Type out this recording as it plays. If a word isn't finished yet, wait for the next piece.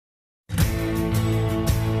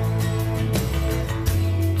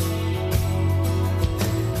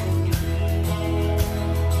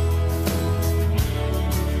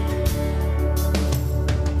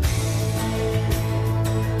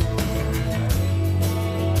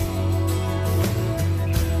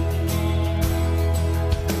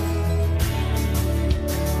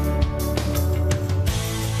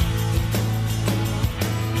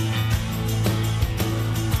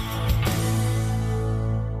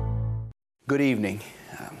Good evening.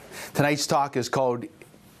 Tonight's talk is called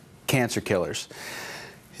Cancer Killers.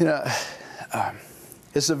 You know,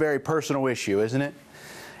 this is a very personal issue, isn't it?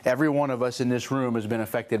 Every one of us in this room has been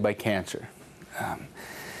affected by cancer.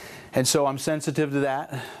 And so I'm sensitive to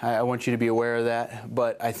that. I want you to be aware of that.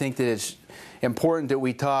 But I think that it's important that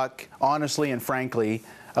we talk honestly and frankly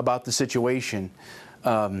about the situation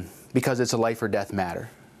because it's a life or death matter.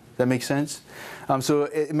 That makes sense? So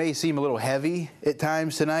it may seem a little heavy at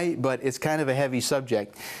times tonight, but it's kind of a heavy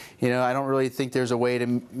subject. You know, I don't really think there's a way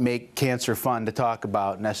to make cancer fun to talk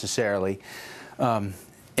about necessarily. And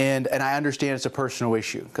I understand it's a personal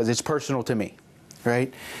issue because it's personal to me,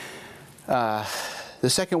 right? The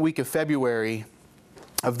second week of February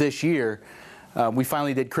of this year, we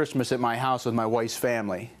finally did Christmas at my house with my wife's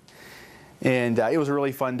family. And it was a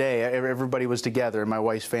really fun day. Everybody was together. My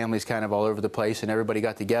wife's family's kind of all over the place, and everybody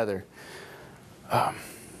got together.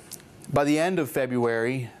 By the end of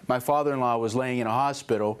February, my father-in-law was laying in a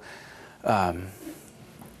hospital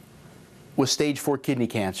with stage 4 kidney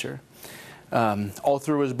cancer all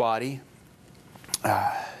through his body.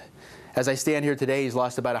 As I stand here today, he's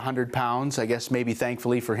lost about 100 pounds. I guess maybe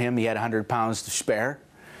thankfully for him, he had 100 pounds to spare.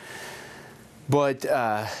 But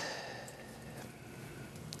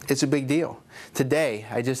it's a big deal. Today,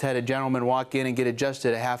 I just had a gentleman walk in and get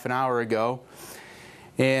adjusted a half an hour ago.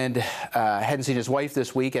 And I hadn't seen his wife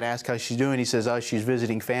this week and asked how she's doing. He says, oh, she's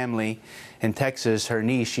visiting family in Texas. Her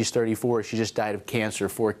niece, she's 34. She just died of cancer,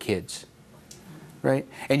 4 kids. Right?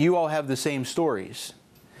 And you all have the same stories.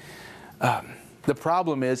 The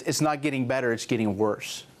problem is, it's not getting better, it's getting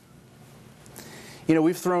worse. You know,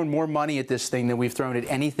 we've thrown more money at this thing than we've thrown at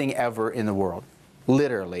anything ever in the world.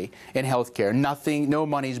 Literally, in healthcare. No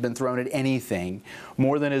money's been thrown at anything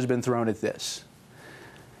more than has been thrown at this.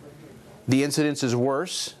 The incidence is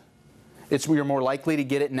worse. You're more likely to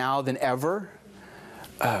get it now than ever.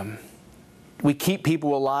 We keep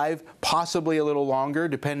people alive possibly a little longer,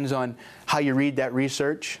 depends on how you read that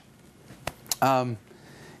research.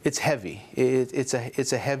 It's heavy. It's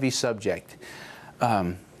a heavy subject.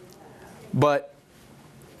 But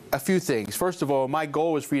a few things. First of all, my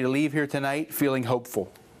goal was for you to leave here tonight feeling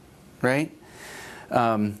hopeful, right?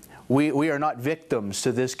 We are not victims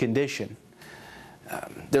to this condition.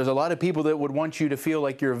 There's a lot of people that would want you to feel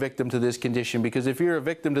like you're a victim to this condition, because if you're a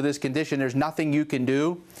victim to this condition, there's nothing you can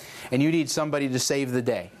do, and you need somebody to save the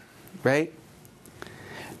day, right?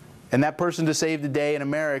 And that person to save the day in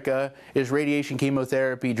America is radiation,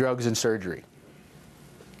 chemotherapy, drugs, and surgery.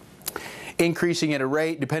 Increasing at a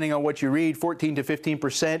rate, depending on what you read, 14 to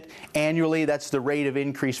 15% annually. That's the rate of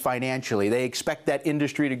increase financially. They expect that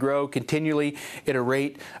industry to grow continually at a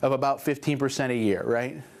rate of about 15% a year,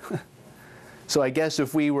 right? So I guess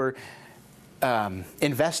if we were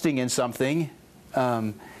investing in something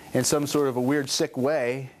in some sort of a weird, sick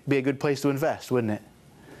way, it'd be a good place to invest, wouldn't it?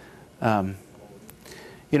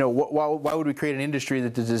 You know, why would we create an industry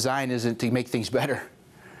that the design isn't to make things better?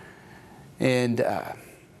 And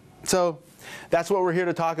so that's what we're here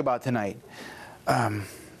to talk about tonight. And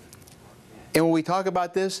when we talk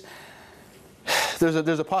about this, there's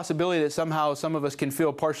a possibility that somehow some of us can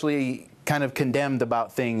feel partially kind of condemned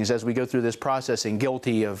about things as we go through this process and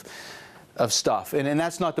guilty of stuff. And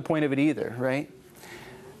that's not the point of it either, right?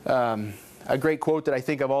 A great quote that I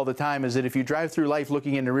think of all the time is that if you drive through life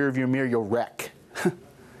looking in the rearview mirror, you'll wreck.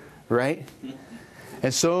 Right?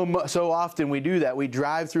 And so often we do that. We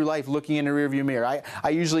drive through life looking in the rearview mirror. I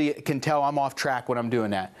usually can tell I'm off track when I'm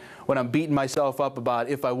doing that. When I'm beating myself up about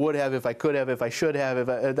if I would have, if I could have, if I should have,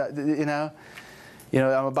 you know,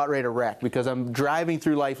 I'm about ready to wreck because I'm driving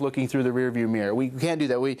through life looking through the rearview mirror. We can't do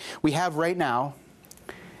that. We have right now,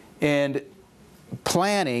 and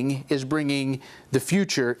planning is bringing the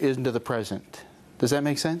future into the present. Does that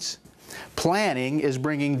make sense? Planning is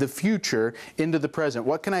bringing the future into the present.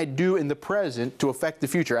 What can I do in the present to affect the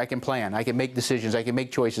future? I can plan. I can make decisions. I can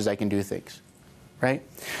make choices. I can do things. Right?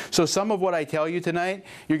 So some of what I tell you tonight,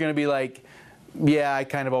 you're going to be like, yeah, I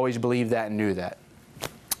kind of always believed that and knew that.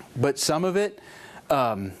 But some of it,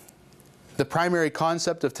 the primary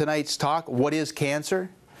concept of tonight's talk, what is cancer,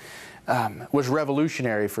 was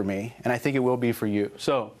revolutionary for me, and I think it will be for you.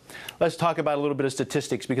 So let's talk about a little bit of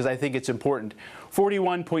statistics because I think it's important.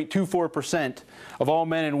 41.24% of all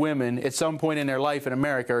men and women at some point in their life in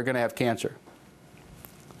America are going to have cancer.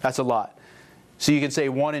 That's a lot. So you can say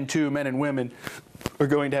 1 in 2 men and women are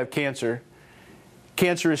going to have cancer.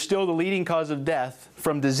 Cancer is still the leading cause of death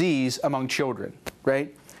from disease among children,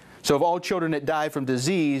 right? So of all children that die from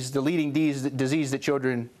disease, the leading disease that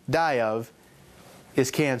children die of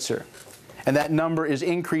is cancer. And that number is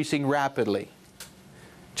increasing rapidly.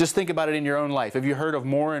 Just think about it in your own life. Have you heard of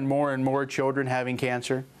more and more and more children having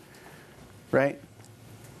cancer? right?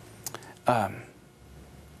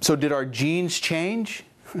 So did our genes change?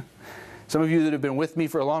 Some of you that have been with me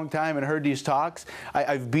for a long time and heard these talks,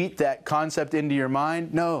 I've beat that concept into your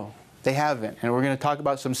mind. No, they haven't. And we're going to talk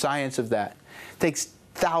about some science of that. It takes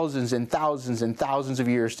thousands and thousands and thousands of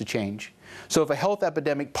years to change. So if a health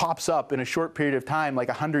epidemic pops up in a short period of time, like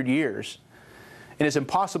 100 years, and it's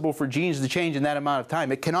impossible for genes to change in that amount of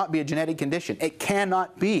time, it cannot be a genetic condition. It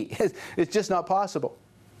cannot be. It's just not possible.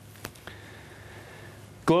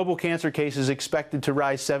 Global cancer cases expected to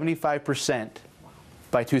rise 75%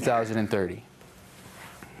 by 2030.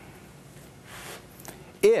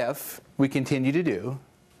 If we continue to do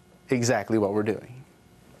exactly what we're doing,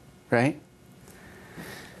 right?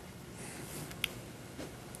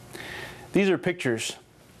 These are pictures.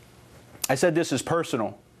 I said this is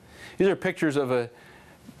personal. These are pictures of a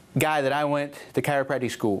guy that I went to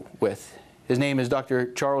chiropractic school with. His name is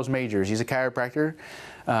Dr. Charles Majors. He's a chiropractor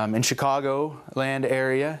in Chicagoland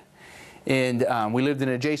area. And we lived in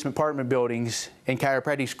adjacent apartment buildings in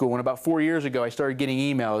chiropractic school. And about 4 years ago, I started getting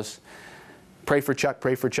emails, pray for Chuck,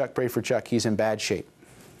 pray for Chuck, pray for Chuck. He's in bad shape.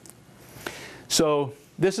 So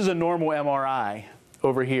this is a normal MRI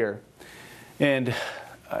over here. And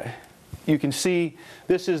you can see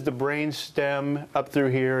this is the brain stem up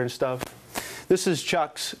through here and stuff. This is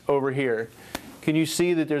Chuck's over here. Can you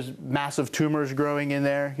see that there's massive tumors growing in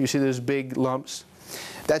there? You see those big lumps?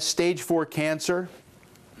 That's stage 4 cancer.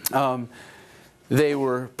 They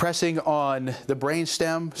were pressing on the brain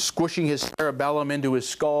stem, squishing his cerebellum into his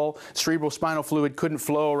skull. Cerebral spinal fluid couldn't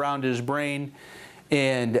flow around his brain,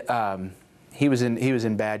 and he was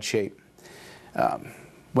in bad shape.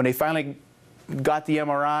 When they finally got the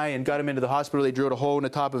MRI and got him into the hospital, they drilled a hole in the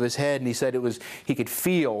top of his head, and he said he could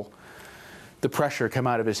feel the pressure come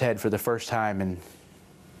out of his head for the first time in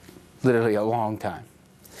literally a long time.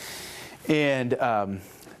 And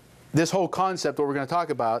this whole concept, what we're going to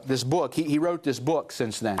talk about, this book, he wrote this book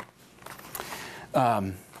since then.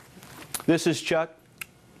 This is Chuck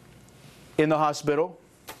in the hospital.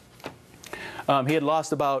 He had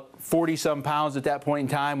lost about 40-some pounds at that point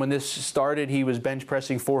in time. When this started, he was bench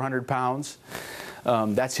pressing 400 pounds.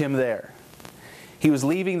 That's him there. He was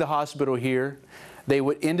leaving the hospital here. They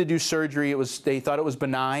went in to do surgery. They thought it was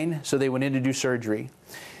benign, so they went in to do surgery.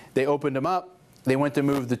 They opened him up. They went to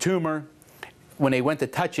move the tumor. When they went to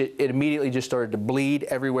touch it, it immediately just started to bleed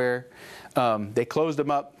everywhere. They closed him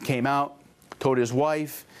up, came out, told his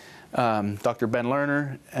wife, Dr. Ben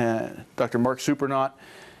Lerner, Dr. Mark Supernaut,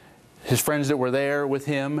 his friends that were there with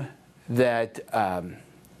him, that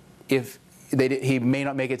he may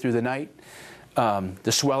not make it through the night.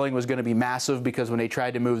 The swelling was going to be massive because when they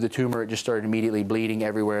tried to move the tumor, it just started immediately bleeding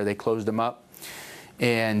everywhere. They closed him up.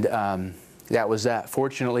 And that was that.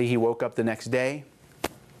 Fortunately, he woke up the next day.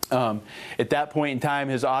 At that point in time,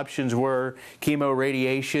 his options were chemo,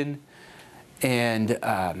 radiation,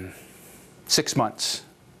 and 6 months.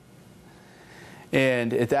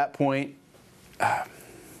 And at that point,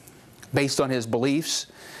 based on his beliefs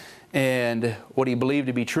and what he believed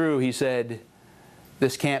to be true, he said,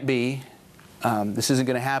 this can't be. This isn't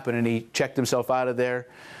going to happen. And he checked himself out of there.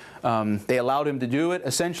 They allowed him to do it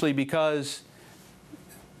essentially because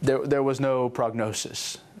there was no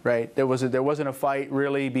prognosis. Right? There wasn't a fight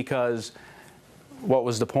really, because what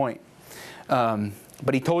was the point?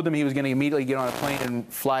 But he told them he was going to immediately get on a plane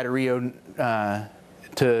and fly to Rio,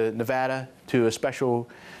 to Nevada, to a special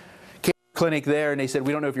clinic there. And they said,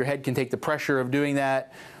 we don't know if your head can take the pressure of doing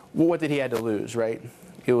that. Well, what did he have to lose, right?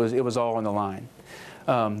 It was all on the line.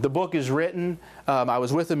 The book is written. I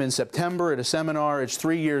was with him in September at a seminar. It's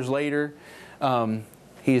 3 years later.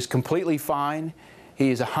 He is completely fine.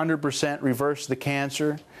 He's 100% reversed the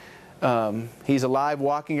cancer. He's alive,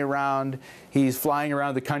 walking around. He's flying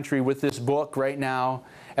around the country with this book right now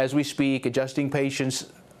as we speak, adjusting patients,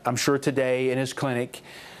 I'm sure today in his clinic.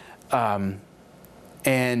 You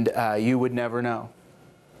would never know.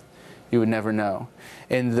 You would never know.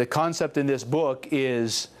 And the concept in this book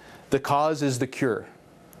is the cause is the cure.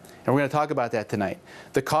 And we're going to talk about that tonight.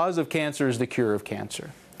 The cause of cancer is the cure of cancer.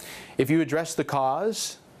 If you address the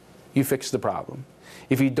cause, you fix the problem.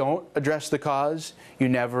 If you don't address the cause, you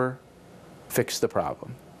never fix the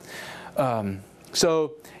problem.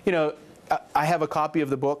 So, you know, I have a copy of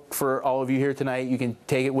the book for all of you here tonight. You can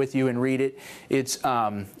take it with you and read it. It's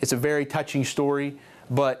a very touching story,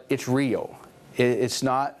 but it's real. It's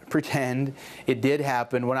not pretend. It did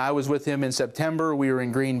happen. When I was with him in September, we were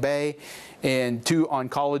in Green Bay, and 2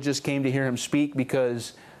 oncologists came to hear him speak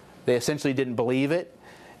because they essentially didn't believe it.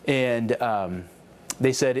 And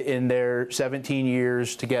they said in their 17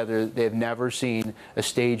 years together, they've never seen a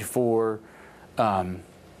stage 4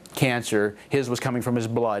 cancer. His was coming from his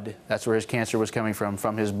blood. That's where his cancer was coming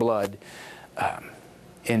from his blood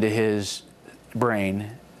into his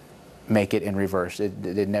brain. Make it in reverse.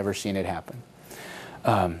 They'd never seen it happen.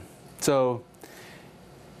 So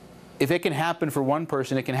if it can happen for one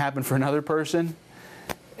person, it can happen for another person.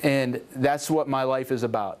 And that's what my life is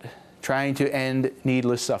about, trying to end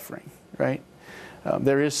needless suffering, right?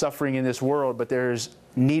 There is suffering in this world, but there's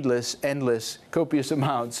needless, endless, copious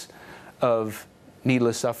amounts of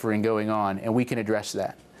needless suffering going on, and we can address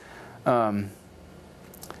that.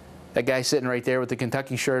 That guy sitting right there with the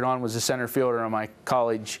Kentucky shirt on was the center fielder on my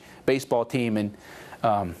college baseball team, and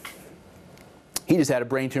he just had a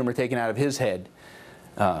brain tumor taken out of his head.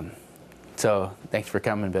 So thanks for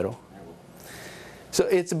coming, Biddle. So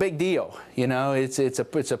it's a big deal, you know. It's a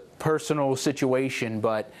personal situation,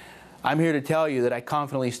 but I'm here to tell you that I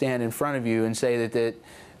confidently stand in front of you and say that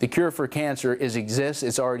the cure for cancer exists.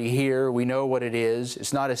 It's already here. We know what it is.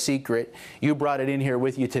 It's not a secret. You brought it in here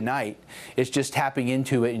with you tonight. It's just tapping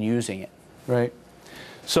into it and using it, right?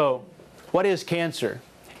 So what is cancer?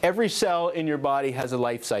 Every cell in your body has a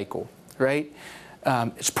life cycle, right?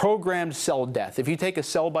 It's programmed cell death. If you take a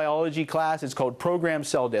cell biology class, it's called programmed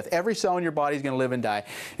cell death. Every cell in your body is going to live and die.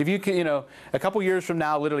 If you can, a couple years from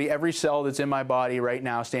now, literally every cell that's in my body right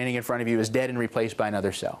now standing in front of you is dead and replaced by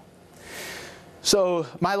another cell. So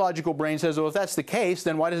my logical brain says, well, if that's the case,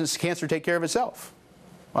 then why doesn't cancer take care of itself?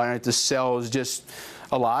 Why aren't the cells just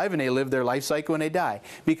alive and they live their life cycle and they die?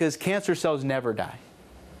 Because cancer cells never die.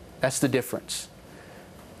 That's the difference.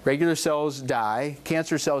 Regular cells die.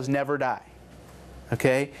 Cancer cells never die.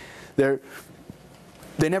 Okay? They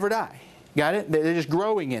never die. Got it? They're just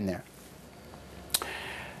growing in there.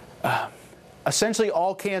 Essentially,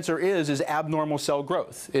 all cancer is abnormal cell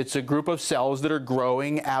growth. It's a group of cells that are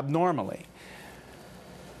growing abnormally.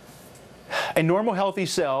 A normal healthy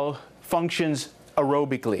cell functions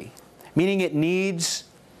aerobically, meaning it needs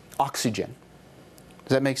oxygen.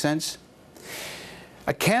 Does that make sense?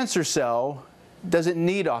 A cancer cell doesn't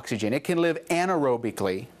need oxygen. It can live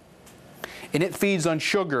anaerobically, and it feeds on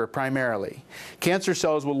sugar primarily. Cancer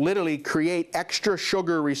cells will literally create extra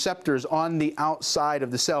sugar receptors on the outside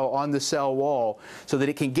of the cell, on the cell wall, so that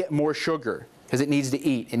it can get more sugar, because it needs to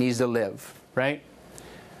eat, it needs to live, right?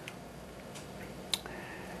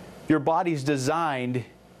 Your body's designed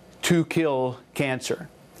to kill cancer.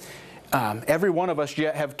 Every one of us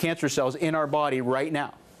have cancer cells in our body right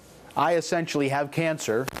now. I essentially have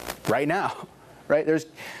cancer right now. Right?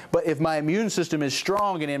 But if my immune system is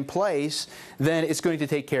strong and in place, then it's going to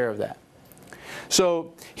take care of that.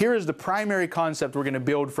 So here is the primary concept we're going to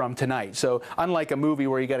build from tonight. So unlike a movie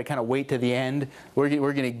where you got to kind of wait to the end, we're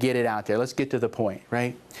going to get it out there. Let's get to the point,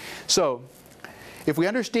 right? So if we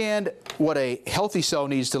understand what a healthy cell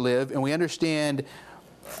needs to live, and we understand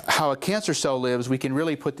how a cancer cell lives, we can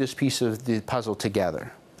really put this piece of the puzzle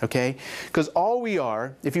together, okay? Because all we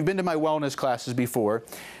are, if you've been to my wellness classes before,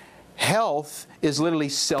 health is literally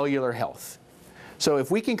cellular health. So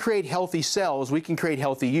if we can create healthy cells, we can create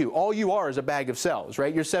healthy you. All you are is a bag of cells,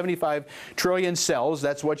 right? You're 75 trillion cells.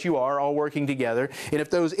 That's what you are, all working together. And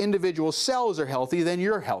if those individual cells are healthy, then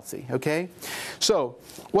you're healthy, okay? So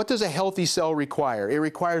what does a healthy cell require? It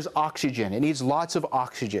requires oxygen. It needs lots of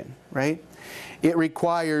oxygen, right? It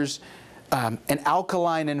requires an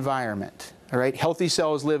alkaline environment, all right? Healthy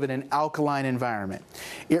cells live in an alkaline environment.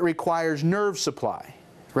 It requires nerve supply,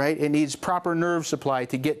 right? It needs proper nerve supply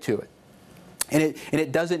to get to it. And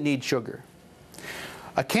it doesn't need sugar.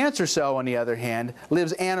 A cancer cell, on the other hand,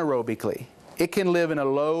 lives anaerobically. It can live in a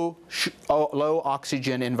low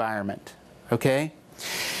oxygen environment, okay?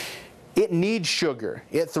 It needs sugar.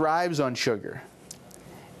 It thrives on sugar.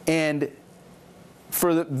 And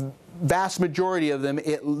for the vast majority of them,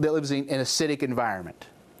 it lives in an acidic environment,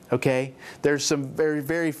 okay? There's some very,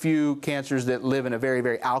 very few cancers that live in a very,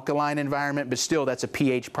 very alkaline environment, but still that's a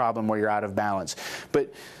pH problem where you're out of balance.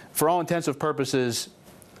 But for all intents and purposes,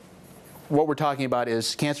 what we're talking about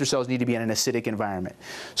is cancer cells need to be in an acidic environment.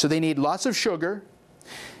 So they need lots of sugar,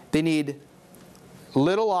 they need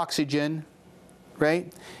little oxygen,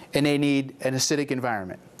 right? And they need an acidic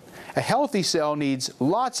environment. A healthy cell needs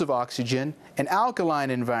lots of oxygen, an alkaline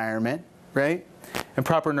environment, right? And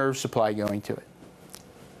proper nerve supply going to it.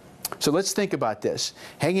 So let's think about this.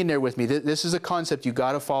 Hang in there with me. This is a concept you've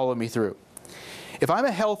got to follow me through. If I'm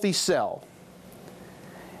a healthy cell,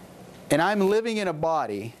 and I'm living in a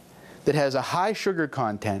body that has a high sugar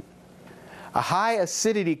content, a high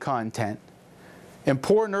acidity content, and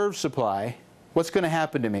poor nerve supply, what's going to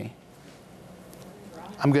happen to me?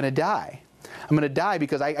 I'm going to die. I'm going to die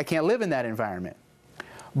because I can't live in that environment.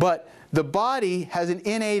 But the body has an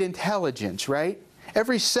innate intelligence, right?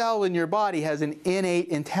 Every cell in your body has an innate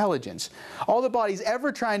intelligence. All the body's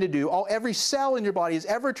ever trying to do, every cell in your body is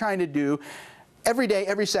ever trying to do, every day,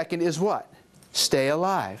 every second, is what? Stay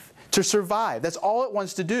alive, to survive. That's all it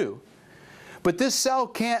wants to do. But this cell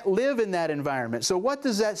can't live in that environment. So what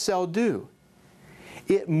does that cell do?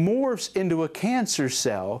 It morphs into a cancer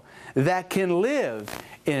cell that can live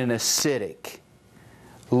in an acidic,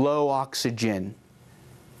 low oxygen,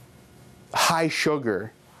 high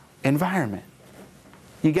sugar environment.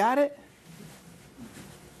 You got it?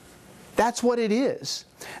 That's what it is.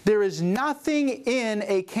 There is nothing in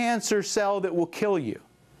a cancer cell that will kill you.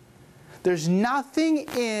 There's nothing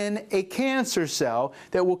in a cancer cell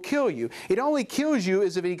that will kill you. It only kills you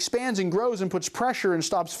is if it expands and grows and puts pressure and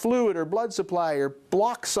stops fluid or blood supply or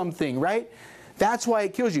blocks something, right? That's why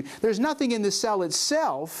it kills you. There's nothing in the cell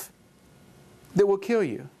itself that will kill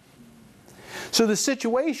you. So the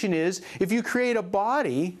situation is, if you create a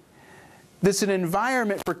body that's an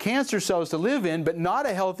environment for cancer cells to live in, but not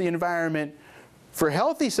a healthy environment for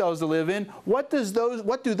healthy cells to live in, what do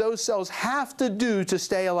those cells have to do to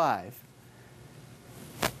stay alive?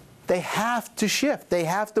 They have to shift. They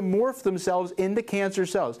have to morph themselves into cancer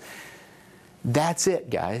cells. That's it,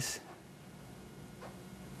 guys.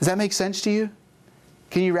 Does that make sense to you?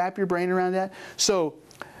 Can you wrap your brain around that? So,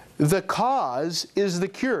 the cause is the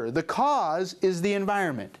cure. The cause is the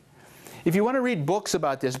environment. If you want to read books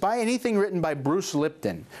about this, buy anything written by Bruce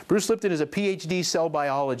Lipton. Bruce Lipton is a PhD cell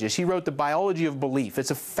biologist. He wrote The Biology of Belief.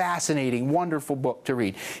 It's a fascinating, wonderful book to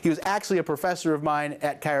read. He was actually a professor of mine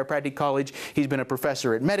at Chiropractic College. He's been a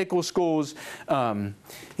professor at medical schools.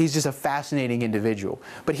 He's just a fascinating individual.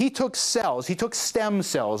 But he took cells, he took stem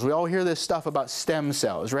cells. We all hear this stuff about stem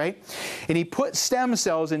cells, right? And he put stem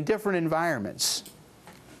cells in different environments.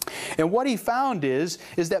 And what he found is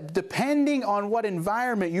that depending on what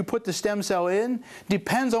environment you put the stem cell in,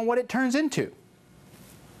 depends on what it turns into.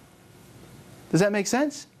 Does that make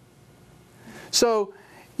sense? So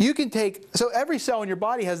you can so every cell in your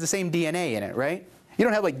body has the same DNA in it, right? You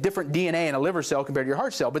don't have like different DNA in a liver cell compared to your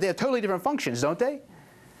heart cell, but they have totally different functions, don't they?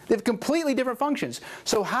 They have completely different functions.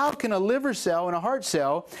 So how can a liver cell and a heart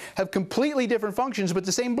cell have completely different functions but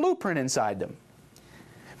the same blueprint inside them?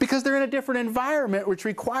 Because they're in a different environment which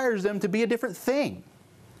requires them to be a different thing.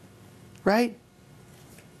 Right?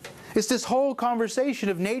 It's this whole conversation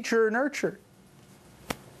of nature or nurture.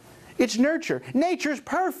 It's nurture. Nature's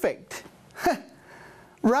perfect.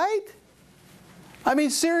 Right? I mean,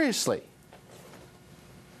 seriously.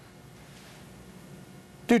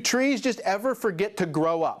 Do trees just ever forget to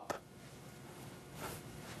grow up?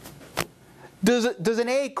 Does an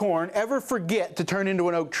acorn ever forget to turn into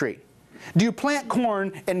an oak tree? Do you plant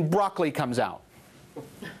corn and broccoli comes out?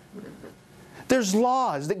 There's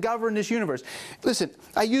laws that govern this universe. Listen,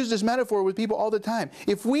 I use this metaphor with people all the time.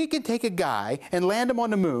 If we could take a guy and land him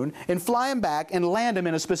on the moon and fly him back and land him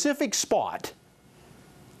in a specific spot,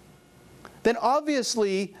 then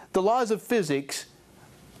obviously the laws of physics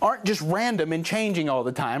aren't just random and changing all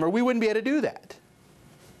the time, or we wouldn't be able to do that.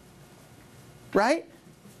 Right?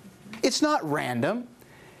 It's not random.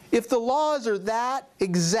 If the laws are that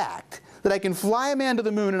exact, that I can fly a man to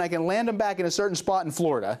the moon and I can land him back in a certain spot in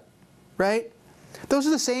Florida, right? Those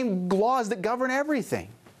are the same laws that govern everything.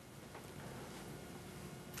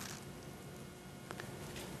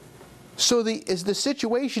 So the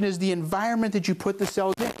situation is the environment that you put the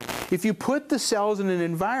cells in. If you put the cells in an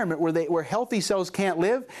environment where healthy cells can't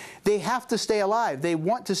live, they have to stay alive. They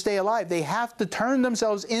want to stay alive. They have to turn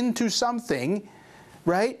themselves into something,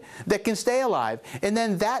 right, that can stay alive. And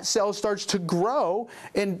then that cell starts to grow,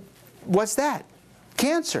 and what's that?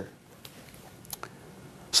 Cancer.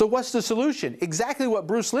 So what's the solution? Exactly what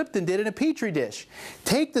Bruce Lipton did in a Petri dish.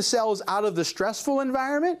 Take the cells out of the stressful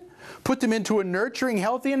environment, put them into a nurturing,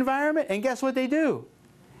 healthy environment, and guess what they do?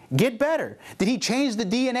 Get better. Did he change the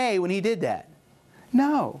DNA when he did that?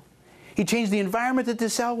 No. He changed the environment that the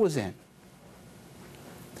cell was in.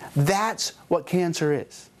 That's what cancer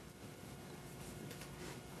is.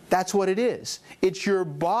 That's what it is. It's your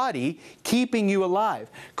body keeping you alive.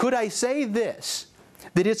 Could I say this,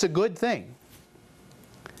 that it's a good thing?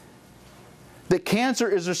 That cancer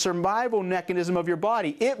is a survival mechanism of your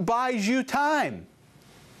body. It buys you time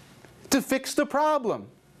to fix the problem.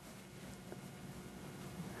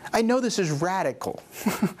 I know this is radical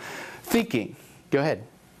thinking. Go ahead.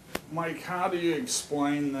 Mike, how do you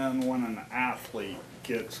explain then when an athlete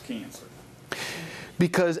gets cancer?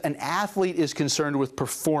 Because an athlete is concerned with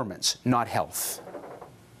performance, not health.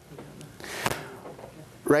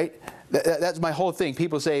 Right? That's my whole thing.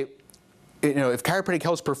 People say, you know, if chiropractic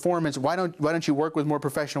helps performance, why don't you work with more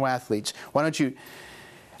professional athletes? Why don't you?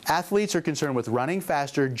 Athletes are concerned with running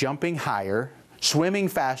faster, jumping higher, swimming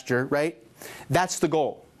faster, right? That's the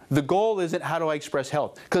goal. The goal isn't how do I express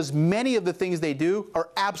health, because many of the things they do are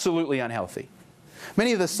absolutely unhealthy.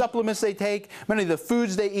 Many of the supplements they take, many of the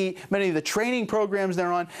foods they eat, many of the training programs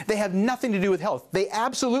they're on, they have nothing to do with health. They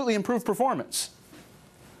absolutely improve performance.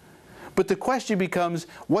 But the question becomes,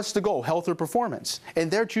 what's the goal, health or performance?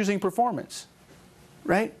 And they're choosing performance,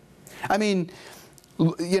 right? I mean,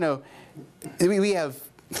 you know, we have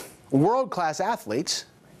world-class athletes,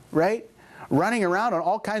 right, running around on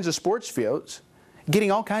all kinds of sports fields,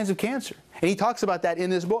 getting all kinds of cancer. And he talks about that in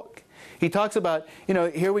this book. He talks about, you know,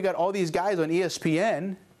 here we got all these guys on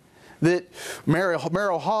ESPN, that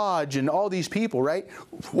Merrill Hodge and all these people, right?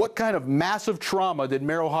 What kind of massive trauma did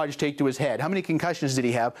Merrill Hodge take to his head? How many concussions did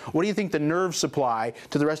he have? What do you think the nerve supply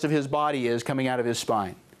to the rest of his body is coming out of his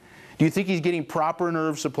spine? Do you think he's getting proper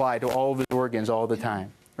nerve supply to all of his organs all the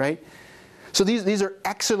time, right? So these are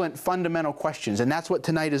excellent fundamental questions, and that's what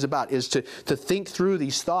tonight is about, is to think through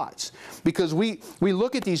these thoughts. Because we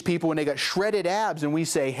look at these people and they got shredded abs and we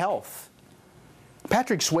say health.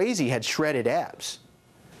 Patrick Swayze had shredded abs.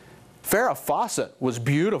 Farrah Fawcett was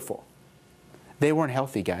beautiful. They weren't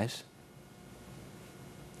healthy, guys.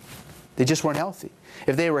 They just weren't healthy.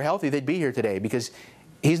 If they were healthy, they'd be here today, because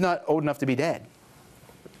he's not old enough to be dead.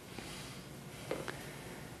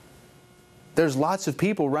 There's lots of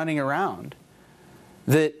people running around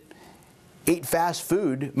that ate fast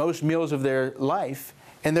food most meals of their life,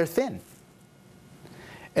 and they're thin.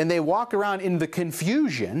 And they walk around in the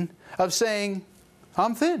confusion of saying,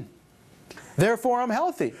 I'm thin, therefore I'm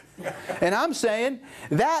healthy. And I'm saying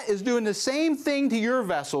that is doing the same thing to your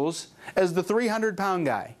vessels as the 300-pound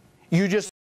guy. You just